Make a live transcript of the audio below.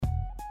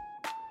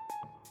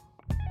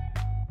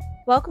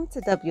Welcome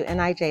to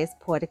WNIJ's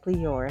Poetically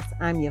Yours.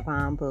 I'm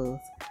Yvonne Booz.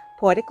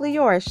 Poetically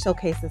Yours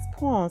showcases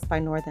poems by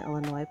Northern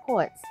Illinois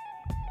poets.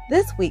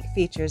 This week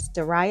features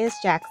Darius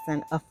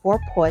Jackson of Four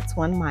Poets,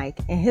 One Mic,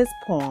 and his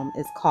poem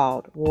is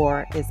called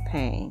War is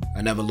Pain.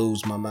 I never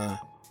lose my mind.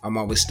 I'm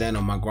always stand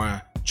on my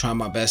grind, trying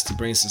my best to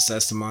bring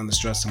success to the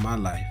stress of my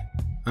life.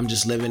 I'm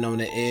just living on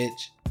the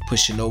edge,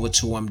 pushing over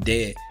till I'm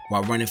dead,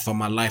 while running for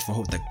my life and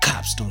hope the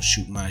cops don't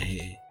shoot my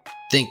head.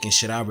 Thinking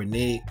should I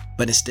renege,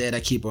 but instead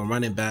I keep on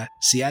running by.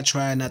 See, I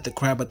try not to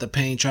cry, but the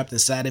pain trapped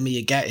inside of me,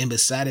 it got in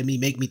beside of me,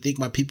 make me think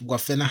my people are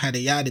feeling how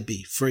they ought to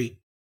be. Free.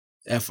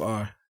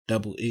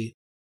 F-R-E-E.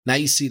 Now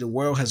you see the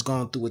world has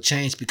gone through a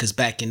change, because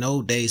back in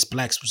old days,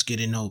 blacks was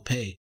getting no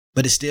pay.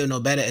 But it's still no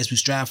better as we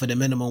strive for the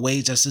minimum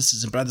wage. Our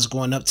sisters and brothers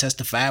growing up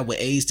testify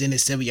with AIDS, then they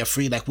say we are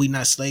free like we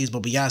not slaves,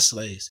 but we are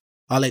slaves.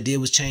 All they did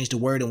was change the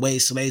word and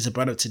ways slaves are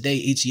brought up today.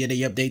 Each year they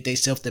update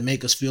themselves to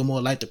make us feel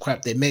more like the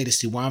crap they made us.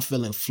 See why I'm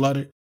feeling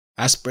fluttered?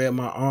 I spread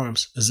my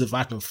arms as if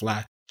I can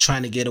fly,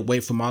 trying to get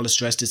away from all the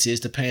stress, the tears,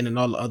 the pain, and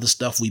all the other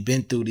stuff we've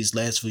been through these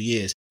last few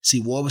years.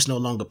 See, war is no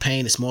longer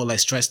pain, it's more like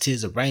stress,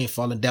 tears of rain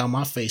falling down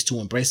my face to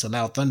embrace a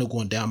loud thunder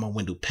going down my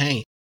window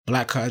pane.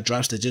 Black car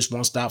drops that just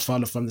won't stop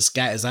falling from the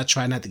sky as I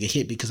try not to get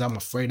hit because I'm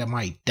afraid I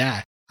might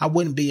die. I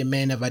wouldn't be a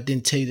man if I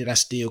didn't tell you that I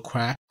still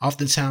cry.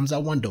 Oftentimes I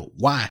wonder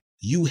why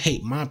you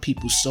hate my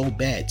people so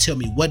bad. Tell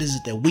me, what is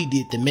it that we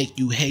did to make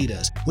you hate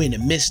us? We're in the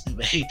midst of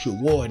a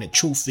hatred war, and the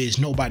truth is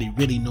nobody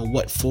really know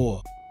what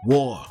for.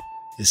 War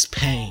is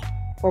pain.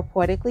 For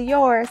Poetically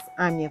Yours,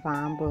 I'm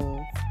Yvonne Booz.